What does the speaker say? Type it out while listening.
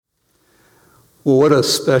Well, what a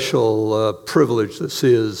special privilege this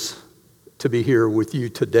is to be here with you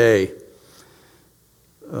today,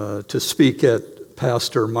 to speak at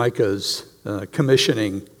Pastor Micah's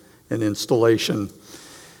commissioning and installation.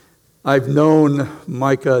 I've known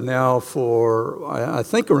Micah now for, I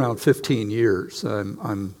think, around 15 years.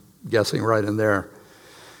 I'm guessing right in there.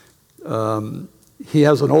 He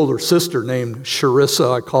has an older sister named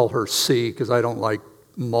Charissa. I call her C because I don't like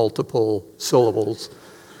multiple syllables.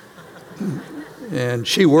 And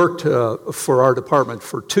she worked for our department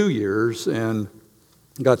for 2 years and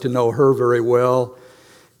got to know her very well.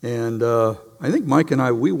 And I think Mike and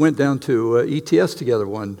I, we went down to ETS together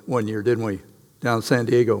one year, didn't we? Down in San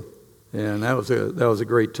Diego. And that was a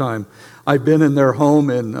great time. I've been in their home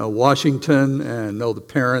in Washington and know the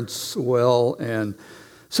parents well. And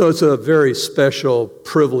so it's a very special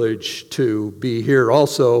privilege to be here.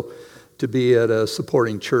 Also, to be at a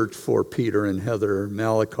supporting church for Peter and Heather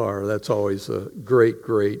Malachar. That's always a great,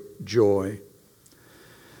 great joy.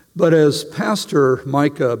 But as Pastor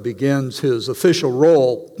Micah begins his official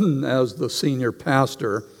role as the senior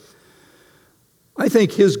pastor, I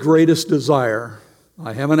think his greatest desire,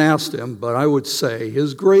 I haven't asked him, but I would say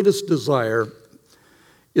his greatest desire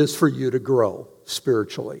is for you to grow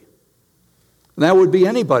spiritually. And that would be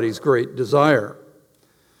anybody's great desire.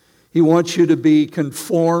 He wants you to be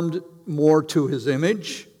conformed more to his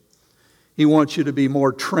image. He wants you to be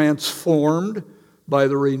more transformed by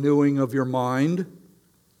the renewing of your mind.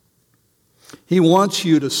 He wants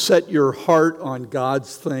you to set your heart on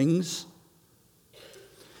God's things.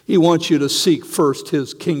 He wants you to seek first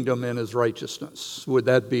his kingdom and his righteousness. Would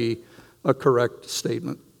that be a correct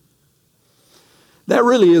statement? That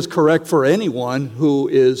really is correct for anyone who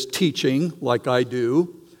is teaching like I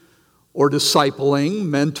do, or discipling,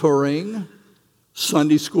 mentoring,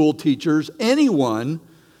 Sunday school teachers, anyone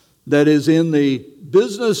that is in the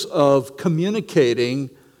business of communicating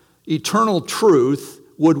eternal truth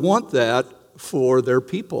would want that for their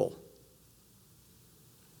people.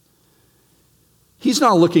 He's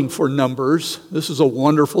not looking for numbers. This is a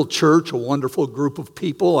wonderful church, a wonderful group of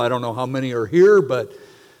people. I don't know how many are here, but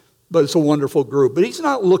it's a wonderful group. But he's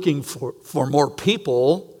not looking for more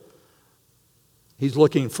people. He's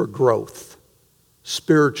looking for growth,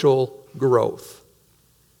 spiritual growth.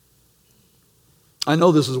 I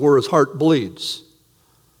know this is where his heart bleeds.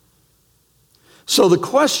 So the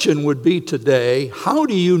question would be today, how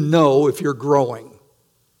do you know if you're growing?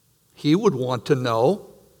 He would want to know.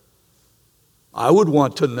 I would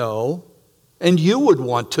want to know. And you would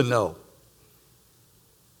want to know.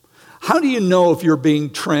 How do you know if you're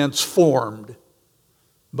being transformed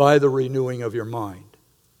by the renewing of your mind?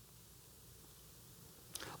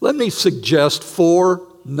 Let me suggest 4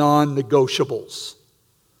 non-negotiables.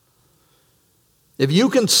 If you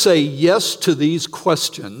can say yes to these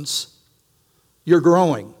questions, you're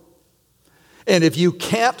growing. And if you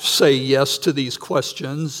can't say yes to these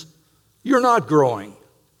questions, you're not growing.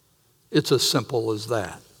 It's as simple as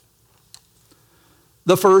that.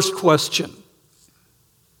 The first question: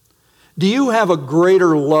 do you have a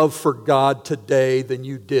greater love for God today than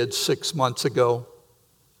you did 6 months ago?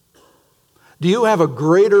 Do you have a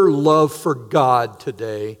greater love for God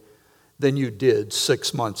today than you did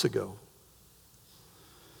 6 months ago?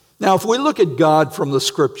 Now, if we look at God from the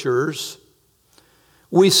Scriptures,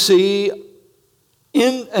 we see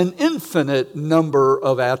in an infinite number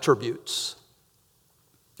of attributes.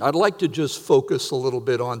 I'd like to just focus a little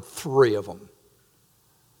bit on 3 of them.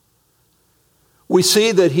 We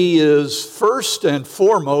see that he is first and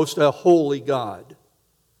foremost a holy God.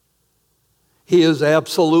 He is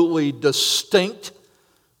absolutely distinct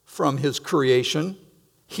from his creation.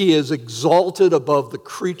 He is exalted above the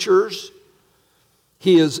creatures.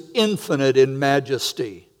 He is infinite in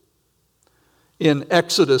majesty. In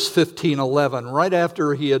Exodus 15:11, right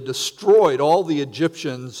after he had destroyed all the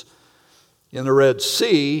Egyptians in the Red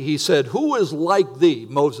Sea, he said, "Who is like thee?"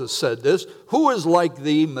 Moses said this. "Who is like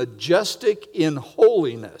thee, majestic in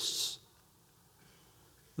holiness?"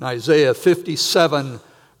 In Isaiah 57,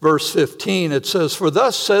 verse 15, it says, "For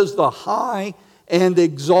thus says the high and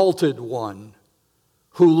exalted one,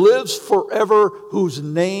 who lives forever, whose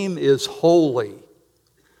name is holy."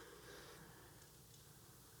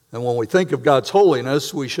 And when we think of God's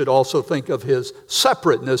holiness, we should also think of his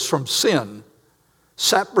separateness from sin,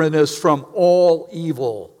 separateness from all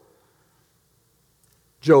evil.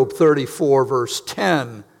 Job 34, verse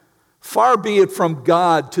 10, "Far be it from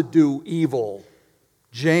God to do evil."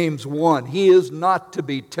 James 1, "He is not to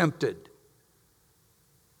be tempted."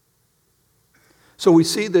 So we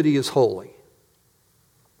see that he is holy.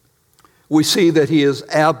 We see that he is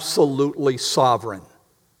absolutely sovereign.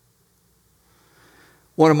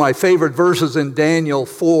 One of my favorite verses in Daniel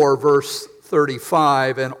 4, verse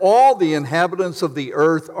 35, and all the inhabitants of the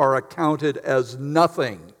earth are accounted as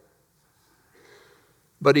nothing.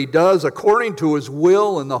 But he does according to his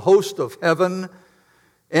will in the host of heaven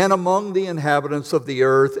and among the inhabitants of the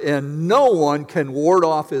earth, and no one can ward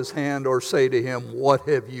off his hand or say to him, "What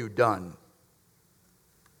have you done?"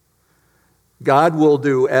 God will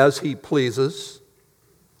do as he pleases,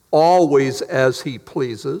 always as he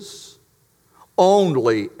pleases,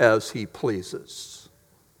 only as he pleases.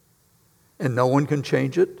 And no one can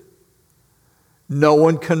change it. No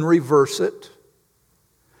one can reverse it.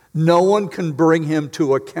 No one can bring him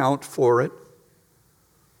to account for it.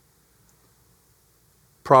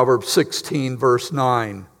 Proverbs 16, verse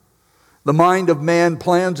 9. The mind of man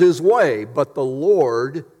plans his way, but the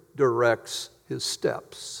Lord directs his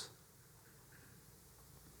steps.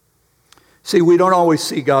 See, we don't always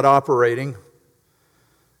see God operating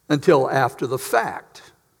until after the fact.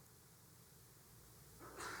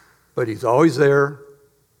 But he's always there.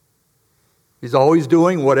 He's always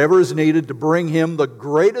doing whatever is needed to bring him the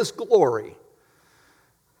greatest glory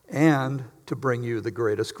and to bring you the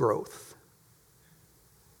greatest growth.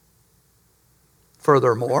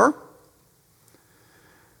 Furthermore,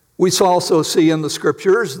 we also see in the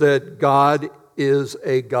Scriptures that God is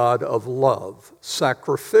a God of love,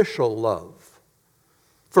 sacrificial love.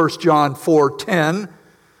 1 John 4:10,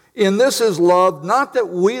 in this is love, not that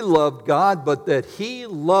we loved God, but that he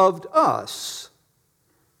loved us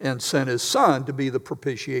and sent his Son to be the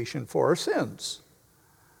propitiation for our sins.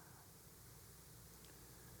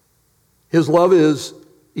 His love is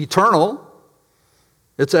eternal.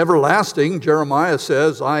 It's everlasting. Jeremiah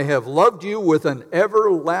says, I have loved you with an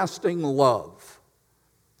everlasting love.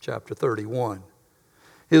 Chapter 31.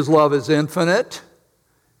 His love is infinite.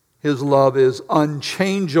 His love is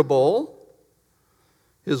unchangeable.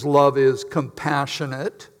 His love is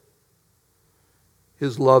compassionate.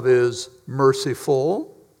 His love is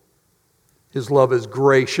merciful. His love is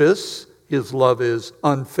gracious. His love is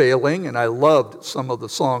unfailing. And I loved some of the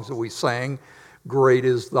songs that we sang. Great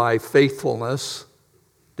is thy faithfulness.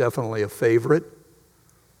 Definitely a favorite.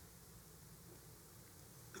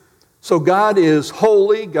 So God is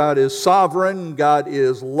holy, God is sovereign, God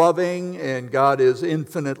is loving, and God is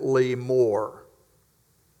infinitely more.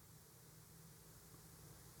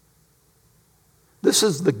 This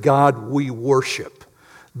is the God we worship.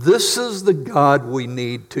 This is the God we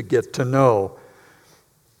need to get to know.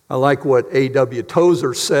 I like what A.W.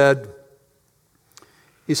 Tozer said.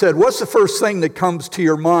 He said, what's the first thing that comes to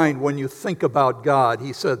your mind when you think about God?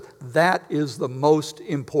 He said, that is the most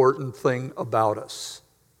important thing about us.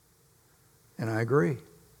 And I agree.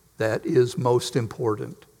 That is most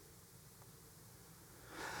important.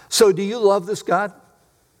 So do you love this God?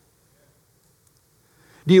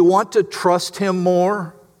 Do you want to trust him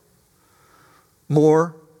more?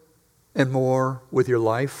 More and more with your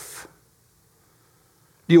life?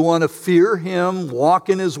 Do you want to fear him, walk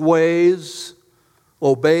in his ways,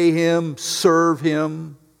 obey him, serve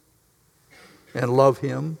him, and love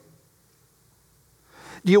him?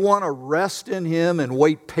 Do you want to rest in him and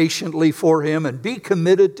wait patiently for him and be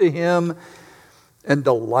committed to him and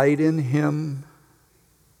delight in him?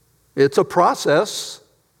 It's a process.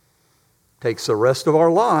 It takes the rest of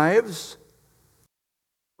our lives.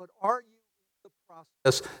 But are you in the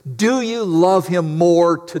process? Do you love him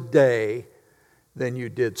more today than you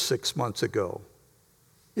did 6 months ago?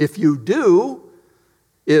 If you do,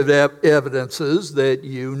 it evidences that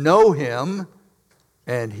you know him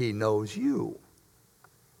and he knows you.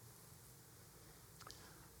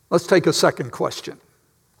 Let's take a second question.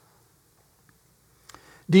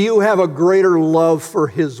 Do you have a greater love for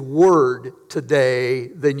his word today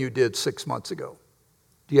than you did 6 months ago?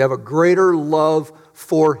 Do you have a greater love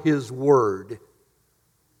for his word?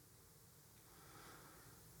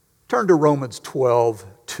 Turn to Romans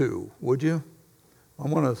 12:2, would you? I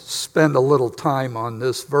want to spend a little time on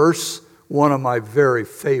this verse, one of my very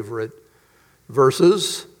favorite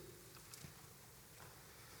verses.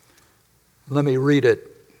 Let me read it.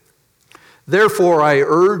 Therefore, I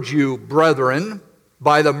urge you, brethren,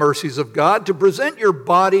 by the mercies of God, to present your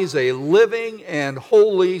bodies a living and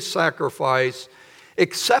holy sacrifice,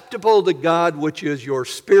 acceptable to God, which is your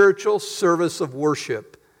spiritual service of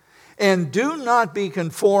worship. And do not be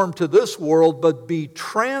conformed to this world, but be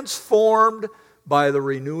transformed by the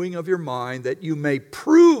renewing of your mind, that you may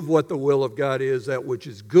prove what the will of God is, that which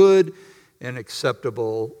is good and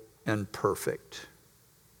acceptable and perfect.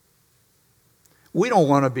 We don't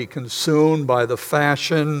want to be consumed by the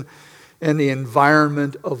fashion and the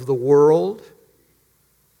environment of the world.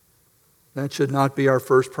 That should not be our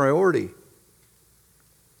first priority.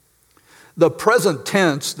 The present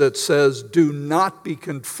tense that says, do not be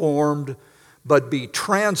conformed, but be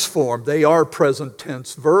transformed. They are present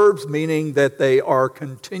tense verbs, meaning that they are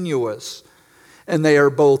continuous. And they are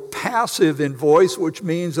both passive in voice, which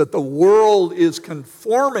means that the world is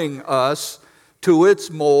conforming us to its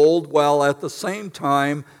mold, while at the same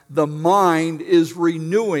time, the mind is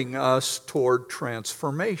renewing us toward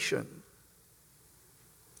transformation.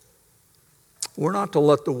 We're not to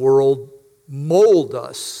let the world mold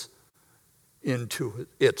us into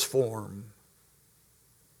its form.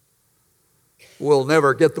 We'll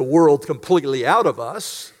never get the world completely out of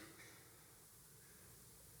us,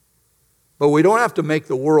 but we don't have to make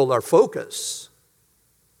the world our focus.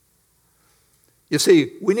 You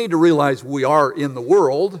see, we need to realize we are in the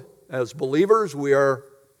world. As believers, we are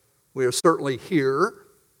certainly here,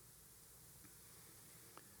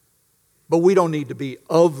 but we don't need to be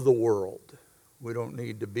of the world. We don't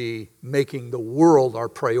need to be making the world our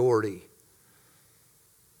priority.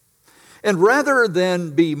 And rather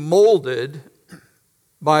than be molded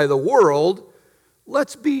by the world,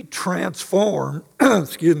 let's be transformed,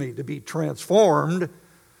 to be transformed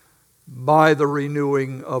by the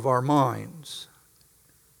renewing of our minds.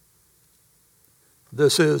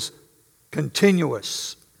 This is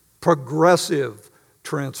continuous, progressive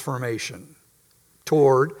transformation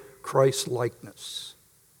toward Christ-likeness.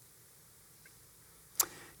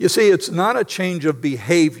 You see, it's not a change of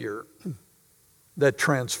behavior that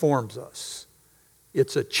transforms us.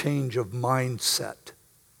 It's a change of mindset.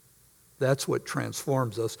 That's what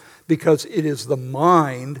transforms us, because it is the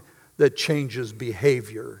mind that changes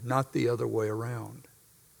behavior, not the other way around.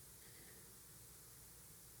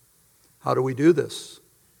 How do we do this?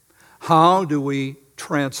 How do we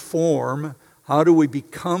transform? How do we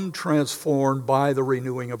become transformed by the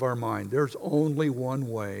renewing of our mind? There's only one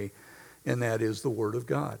way, and that is the Word of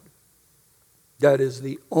God. That is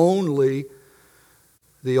the only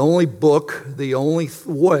book, the only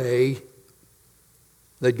way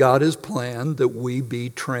that God has planned that we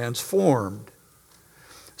be transformed.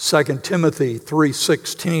 2 Timothy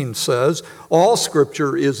 3:16 says, all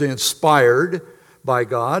Scripture is inspired by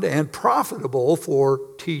God and profitable for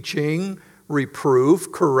teaching,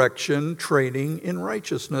 reproof, correction, training in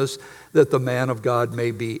righteousness, that the man of God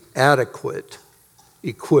may be adequate,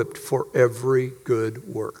 equipped for every good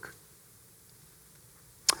work.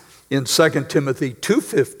 In 2 Timothy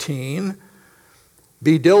 2:15,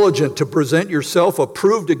 be diligent to present yourself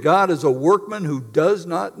approved to God as a workman who does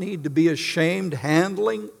not need to be ashamed,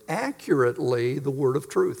 handling accurately the word of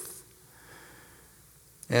truth.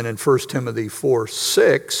 And in 1 Timothy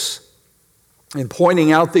 4:6, in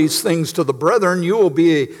pointing out these things to the brethren, you will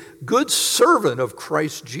be a good servant of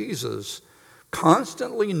Christ Jesus,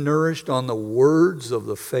 constantly nourished on the words of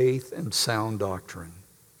the faith and sound doctrine.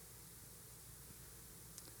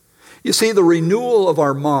 You see, the renewal of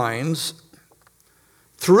our minds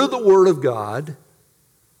through the Word of God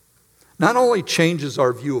not only changes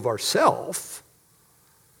our view of ourselves,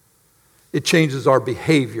 it changes our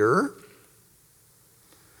behavior,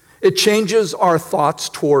 it changes our thoughts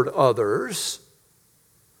toward others,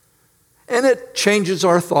 and it changes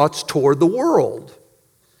our thoughts toward the world.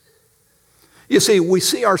 You see, we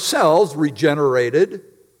see ourselves regenerated,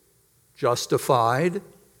 justified,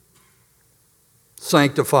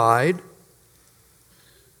 sanctified.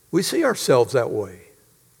 We see ourselves that way.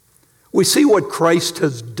 We see what Christ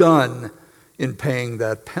has done in paying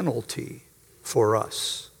that penalty for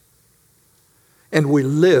us. And we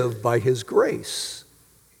live by His grace.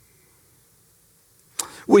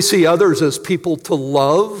 We see others as people to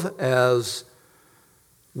love as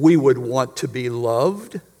we would want to be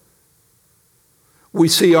loved. We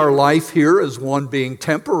see our life here as one being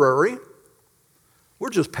temporary. We're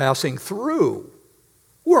just passing through.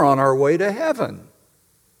 We're on our way to heaven.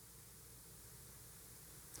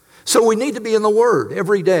 So we need to be in the Word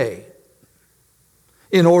every day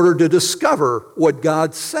in order to discover what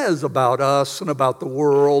God says about us and about the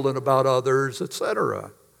world and about others,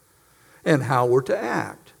 etc., and how we're to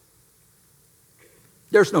act.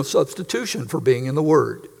 There's no substitution for being in the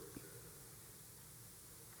Word.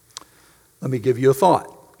 Let me give you a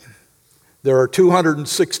thought. There are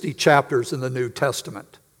 260 chapters in the New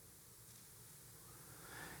Testament.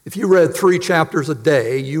 If you read 3 chapters a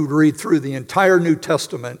day, you'd read through the entire New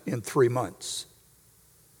Testament in 3 months.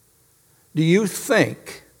 Do you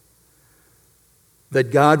think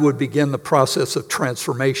that God would begin the process of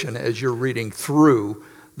transformation as you're reading through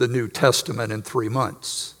the New Testament in 3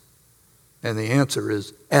 months? And the answer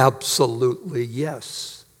is absolutely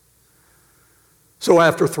yes. So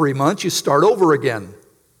after 3 months, you start over again.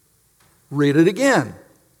 Read it again,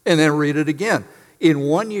 and then read it again. In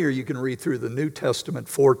 1 year, you can read through the New Testament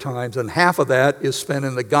 4 times, and half of that is spent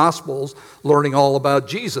in the Gospels learning all about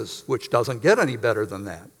Jesus, which doesn't get any better than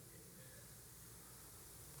that.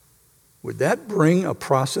 Would that bring a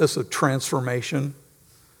process of transformation?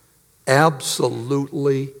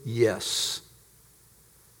 Absolutely yes.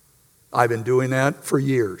 I've been doing that for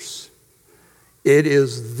years. It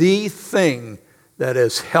is the thing that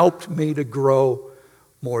has helped me to grow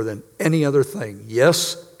more than any other thing.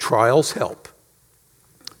 Yes, trials help.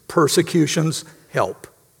 Persecutions help.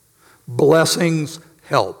 Blessings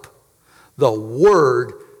help. The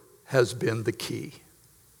Word has been the key.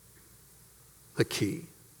 The key.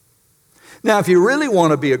 Now, if you really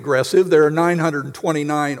want to be aggressive, there are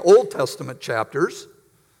 929 Old Testament chapters.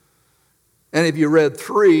 And if you read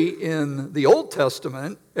 3 in the Old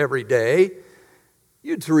Testament every day,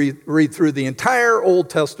 you'd read through the entire Old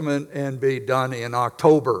Testament and be done in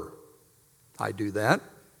October. I do that.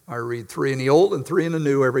 I read 3 in the Old and 3 in the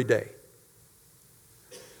New every day.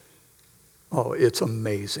 Oh, it's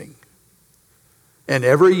amazing. And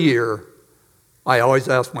every year, I always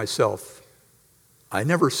ask myself, I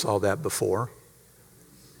never saw that before.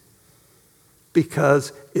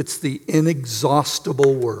 Because it's the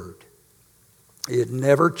inexhaustible Word. It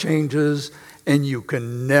never changes, and you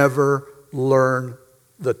can never learn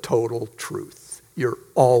the total truth. You're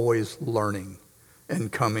always learning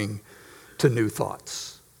and coming to new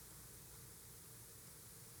thoughts.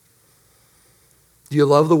 Do you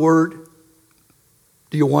love the Word?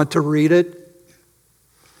 Do you want to read it?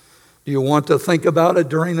 Do you want to think about it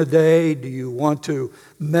during the day? Do you want to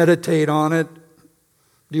meditate on it?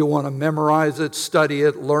 Do you want to memorize it, study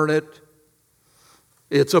it, learn it?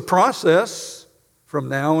 It's a process from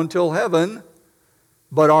now until heaven,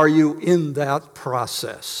 but are you in that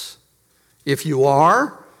process? If you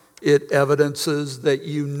are, it evidences that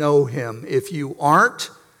you know Him. If you aren't,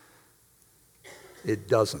 it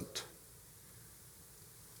doesn't.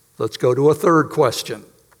 Let's go to a third question.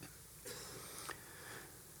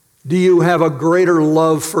 Do you have a greater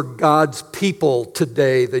love for God's people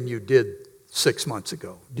today than you did 6 months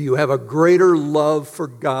ago? Do you have a greater love for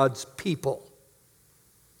God's people?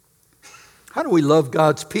 How do we love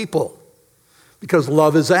God's people? Because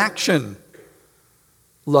love is action.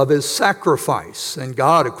 Love is sacrifice. And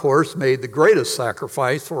God, of course, made the greatest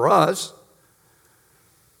sacrifice for us.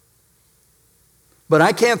 But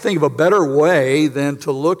I can't think of a better way than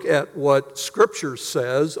to look at what Scripture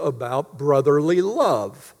says about brotherly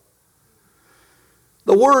love.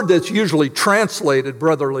 The word that's usually translated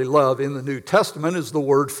brotherly love in the New Testament is the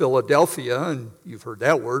word Philadelphia, and you've heard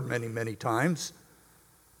that word many, many times.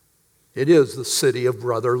 It is the city of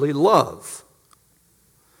brotherly love.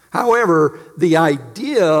 However, the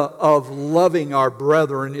idea of loving our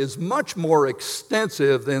brethren is much more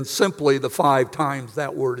extensive than simply the 5 times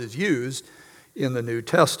that word is used in the New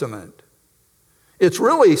Testament. It's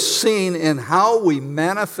really seen in how we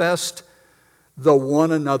manifest the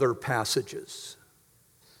one another passages.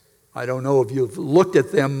 I don't know if you've looked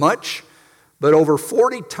at them much, but over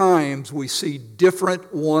 40 times we see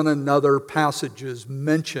different one another passages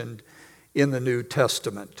mentioned in the New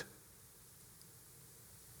Testament.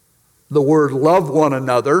 The word love one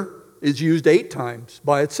another is used 8 times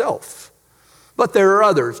by itself. But there are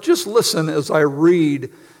others. Just listen as I read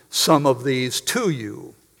some of these to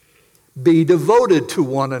you. Be devoted to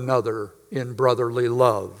one another in brotherly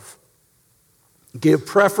love. Give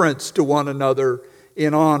preference to one another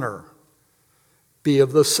in honor. Be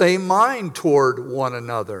of the same mind toward one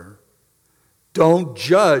another. Don't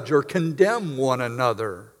judge or condemn one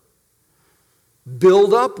another.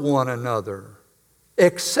 Build up one another.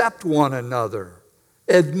 Accept one another.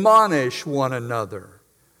 Admonish one another.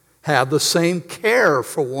 Have the same care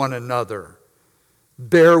for one another.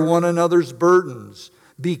 Bear one another's burdens.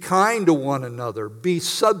 Be kind to one another. Be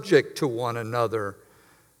subject to one another.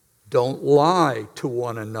 Don't lie to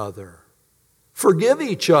one another. Forgive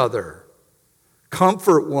each other.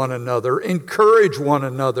 Comfort one another. Encourage one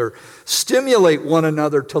another. Stimulate one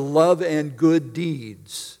another to love and good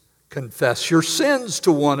deeds. Confess your sins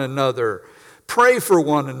to one another. Pray for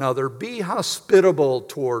one another. Be hospitable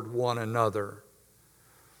toward one another.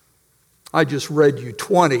 I just read you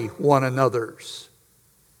 20 one another's.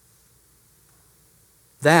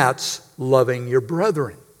 That's loving your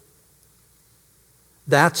brethren.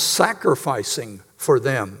 That's sacrificing for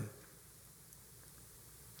them.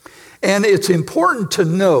 And it's important to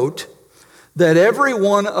note that every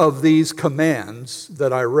one of these commands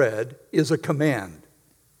that I read is a command.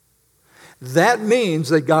 That means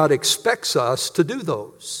that God expects us to do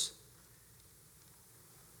those.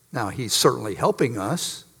 Now, He's certainly helping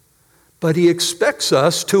us, but He expects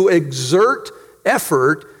us to exert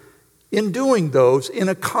effort in doing those, in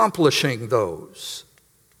accomplishing those.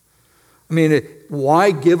 I mean,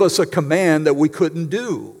 why give us a command that we couldn't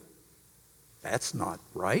do? That's not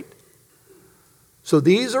right. So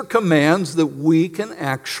these are commands that we can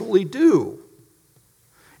actually do.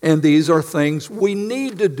 And these are things we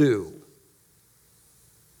need to do.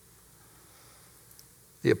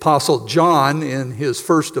 The Apostle John, in his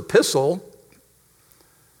first epistle,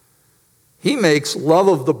 he makes love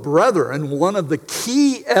of the brethren one of the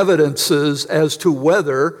key evidences as to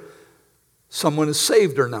whether someone is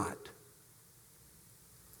saved or not.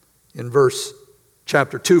 In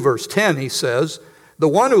chapter 2, verse 10, he says, "The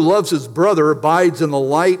one who loves his brother abides in the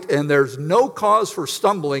light, and there's no cause for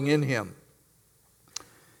stumbling in him."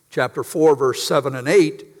 Chapter 4, verse 7 and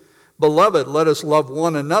 8, "Beloved, let us love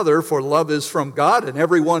one another, for love is from God, and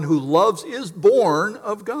everyone who loves is born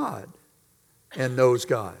of God and knows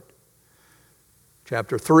God."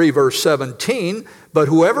 Chapter 3, verse 17, "But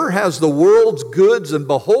whoever has the world's goods and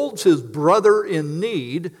beholds his brother in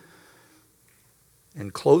need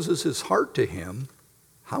and closes his heart to him,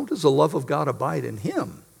 how does the love of God abide in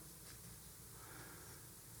him?"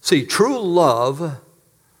 See, true love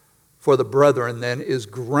for the brethren then is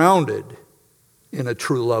grounded in a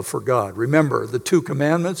true love for God. Remember, the two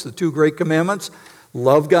commandments, the two great commandments,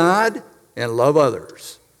 love God and love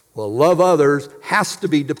others. Well, love others has to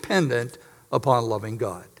be dependent upon loving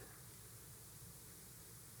God.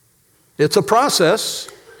 It's a process.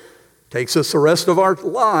 Takes us the rest of our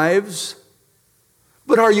lives.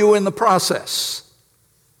 But are you in the process?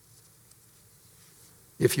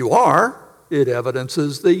 If you are, it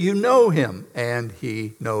evidences that you know him and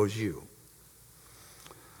he knows you.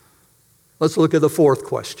 Let's look at the fourth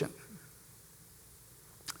question.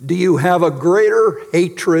 Do you have a greater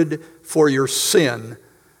hatred for your sin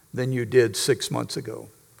than you did 6 months ago?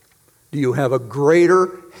 Do you have a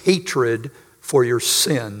greater hatred for your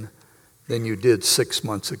sin than you did 6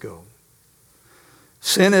 months ago?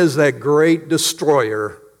 Sin is that great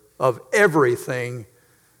destroyer of everything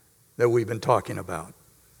that we've been talking about.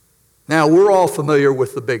 Now, we're all familiar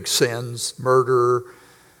with the big sins: murder,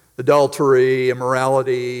 adultery,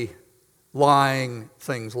 immorality, lying,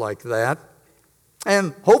 things like that.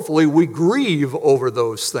 And hopefully we grieve over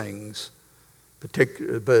those things,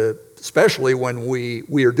 especially when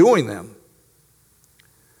we are doing them.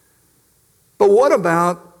 But what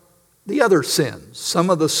about the other sins? Some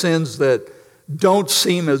of the sins that don't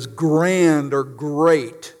seem as grand or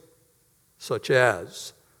great, such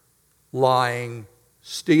as lying,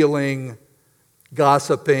 stealing,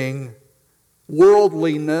 gossiping,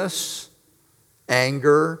 worldliness,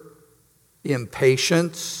 anger,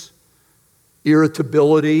 impatience,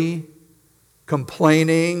 irritability,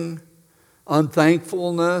 complaining,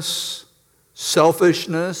 unthankfulness,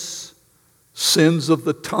 selfishness, sins of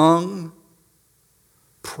the tongue,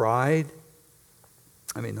 pride.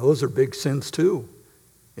 I mean, those are big sins too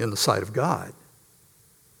in the sight of God.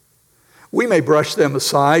 We may brush them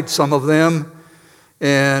aside, some of them,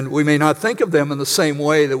 and we may not think of them in the same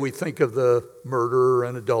way that we think of the murder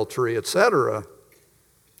and adultery, etc.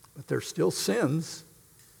 But they're still sins.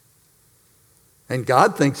 And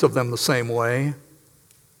God thinks of them the same way.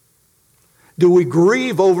 Do we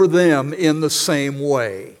grieve over them in the same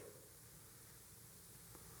way?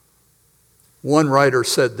 One writer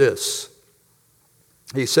said this.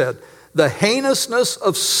 He said, "The heinousness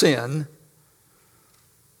of sin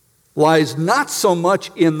lies not so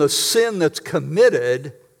much in the sin that's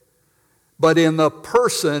committed, but in the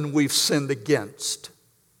person we've sinned against."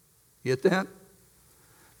 Get that?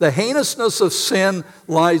 The heinousness of sin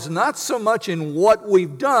lies not so much in what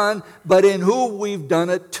we've done, but in who we've done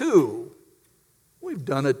it to. We've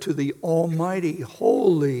done it to the almighty,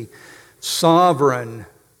 holy, sovereign,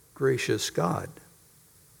 gracious God.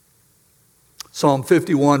 Psalm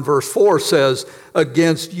 51 verse 4 says,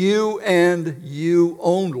 "Against you and you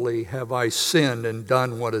only have I sinned and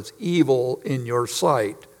done what is evil in your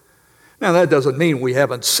sight." Now that doesn't mean we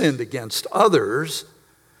haven't sinned against others,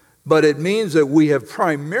 but it means that we have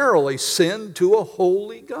primarily sinned to a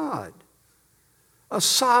holy God, a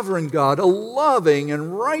sovereign God, a loving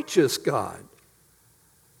and righteous God.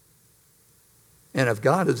 And if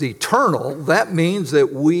God is eternal, that means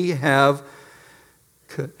that we have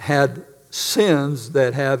had sins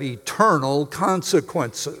that have eternal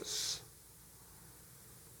consequences.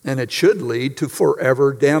 And it should lead to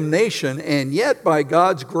forever damnation, and yet by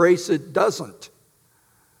God's grace it doesn't.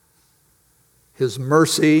 His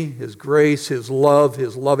mercy, His grace, His love,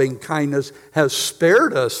 His loving kindness has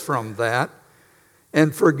spared us from that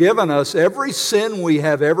and forgiven us every sin we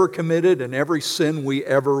have ever committed and every sin we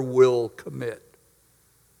ever will commit.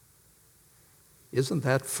 Isn't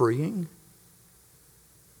that freeing?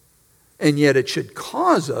 And yet it should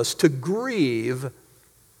cause us to grieve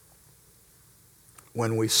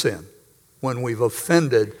when we sin, when we've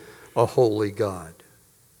offended a holy God.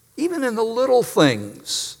 Even in the little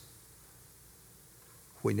things,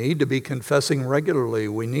 we need to be confessing regularly.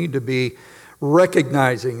 We need to be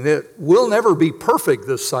recognizing that we'll never be perfect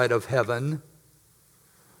this side of heaven.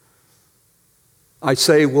 I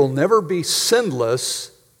say we'll never be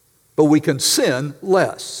sinless, but we can sin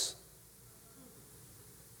less.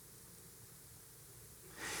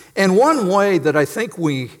 And one way that I think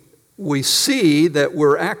we see that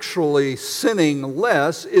we're actually sinning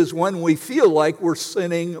less is when we feel like we're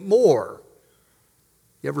sinning more.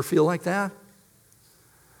 You ever feel like that?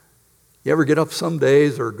 You ever get up some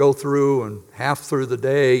days or go through and half through the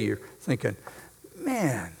day, you're thinking,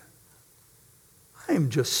 man, I'm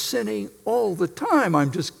just sinning all the time.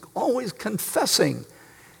 I'm just always confessing.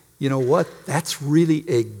 You know what? That's really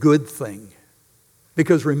a good thing.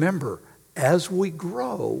 Because remember, as we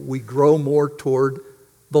grow more toward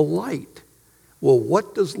the light. Well,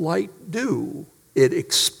 what does light do? It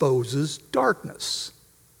exposes darkness.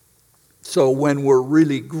 So when we're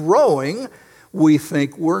really growing, we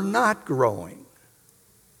think we're not growing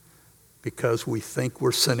because we think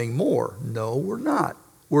we're sinning more. No, we're not.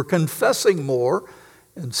 We're confessing more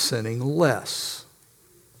and sinning less.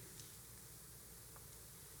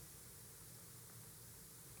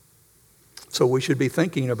 So we should be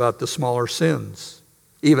thinking about the smaller sins,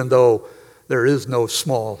 even though there is no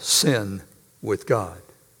small sin with God.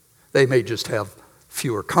 They may just have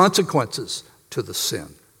fewer consequences to the sin.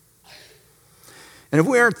 And if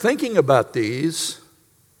we aren't thinking about these,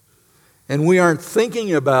 and we aren't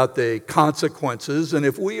thinking about the consequences, and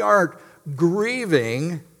if we aren't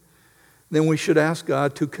grieving, then we should ask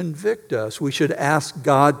God to convict us. We should ask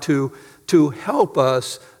God to help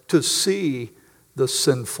us to see the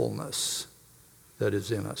sinfulness that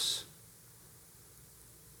is in us.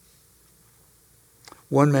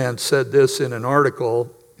 One man said this in an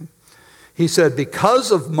article. He said,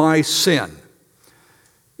 because of my sin,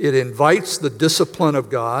 it invites the discipline of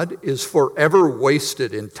God, is forever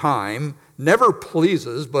wasted in time, never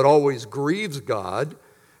pleases but always grieves God,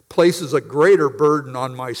 places a greater burden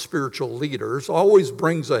on my spiritual leaders, always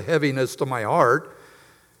brings a heaviness to my heart,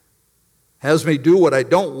 has me do what I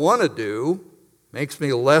don't want to do, makes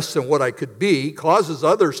me less than what I could be, causes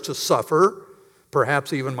others to suffer,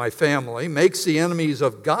 perhaps even my family, makes the enemies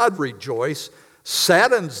of God rejoice,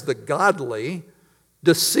 saddens the godly,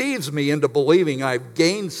 deceives me into believing I've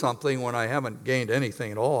gained something when I haven't gained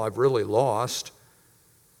anything at all, I've really lost,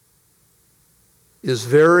 is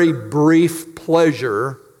very brief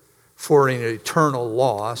pleasure for an eternal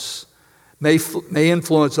loss, may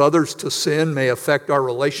influence others to sin, may affect our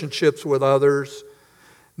relationships with others,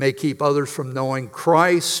 may keep others from knowing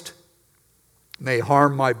Christ, may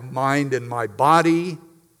harm my mind and my body,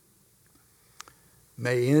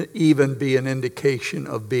 may even be an indication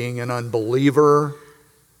of being an unbeliever.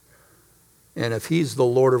 And if He's the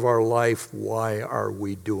Lord of our life, why are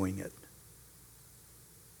we doing it?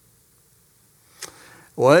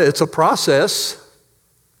 Well, it's a process.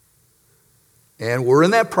 And we're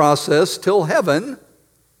in that process till heaven.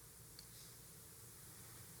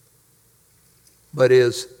 But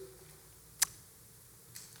do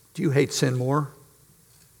you hate sin more?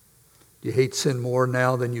 Do you hate sin more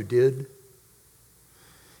now than you did?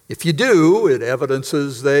 If you do, it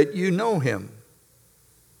evidences that you know Him.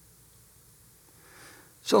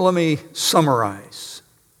 So let me summarize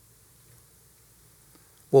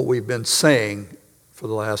what we've been saying for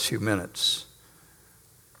the last few minutes.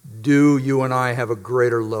 Do you and I have a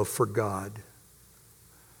greater love for God?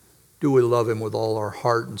 Do we love Him with all our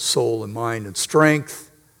heart and soul and mind and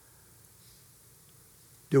strength?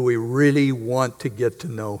 Do we really want to get to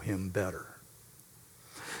know Him better?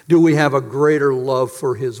 Do we have a greater love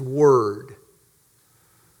for His Word?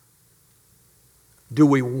 Do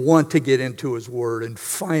we want to get into His Word and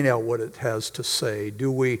find out what it has to say?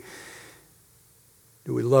 Do we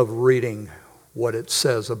love reading what it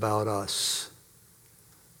says about us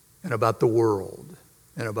and about the world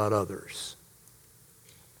and about others?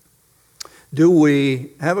 Do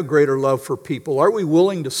we have a greater love for people? Are we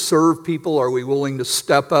willing to serve people? Are we willing to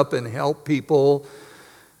step up and help people?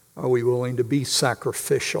 Are we willing to be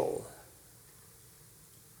sacrificial?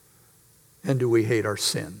 And do we hate our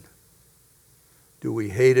sin? Do we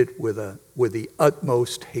hate it with the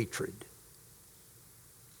utmost hatred?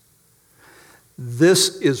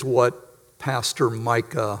 This is what Pastor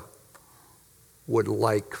Micah would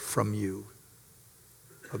like from you.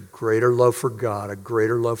 A greater love for God, a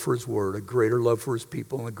greater love for His Word, a greater love for His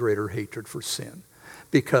people, and a greater hatred for sin.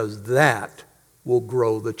 Because that will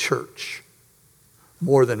grow the church.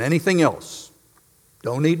 more than anything else.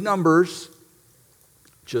 Don't need numbers,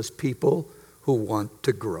 just people who want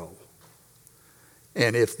to grow.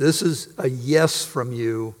 And if this is a yes from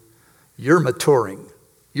you, you're maturing,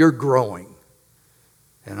 you're growing.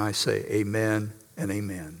 And I say amen and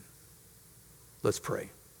amen. Let's pray.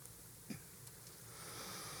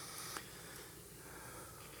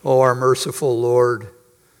 Oh, our merciful Lord,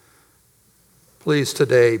 please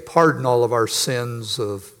today pardon all of our sins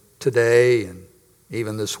of today and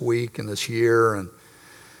even this week and this year, and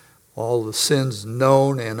all the sins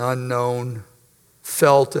known and unknown,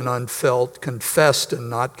 felt and unfelt, confessed and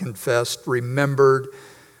not confessed, remembered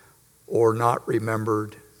or not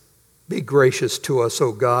remembered. Be gracious to us,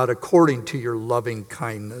 O God, according to your loving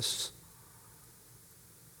kindness,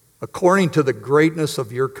 according to the greatness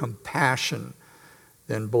of your compassion,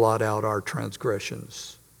 then blot out our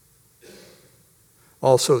transgressions.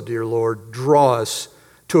 Also, dear Lord, draw us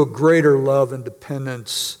to a greater love and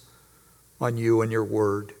dependence on you and your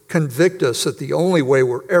word. Convict us that the only way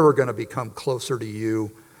we're ever going to become closer to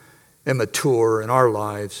you and mature in our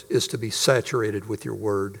lives is to be saturated with your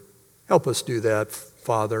word. Help us do that,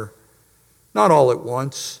 Father, not all at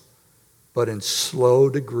once, but in slow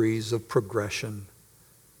degrees of progression,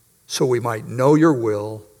 so we might know your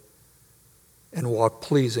will and walk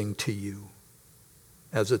pleasing to you,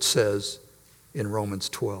 as it says in Romans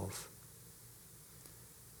 12.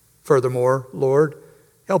 Furthermore, Lord,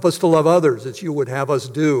 help us to love others as you would have us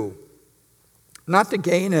do, not to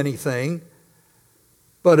gain anything,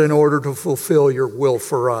 but in order to fulfill your will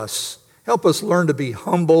for us. Help us learn to be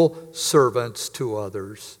humble servants to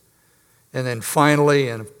others. And then finally,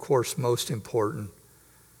 and of course most important,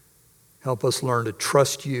 help us learn to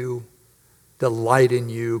trust you, delight in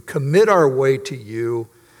you, commit our way to you,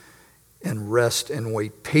 and rest and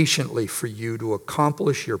wait patiently for you to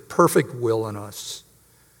accomplish your perfect will in us.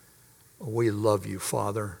 We love you,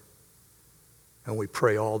 Father, and we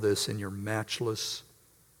pray all this in your matchless,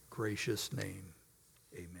 gracious name.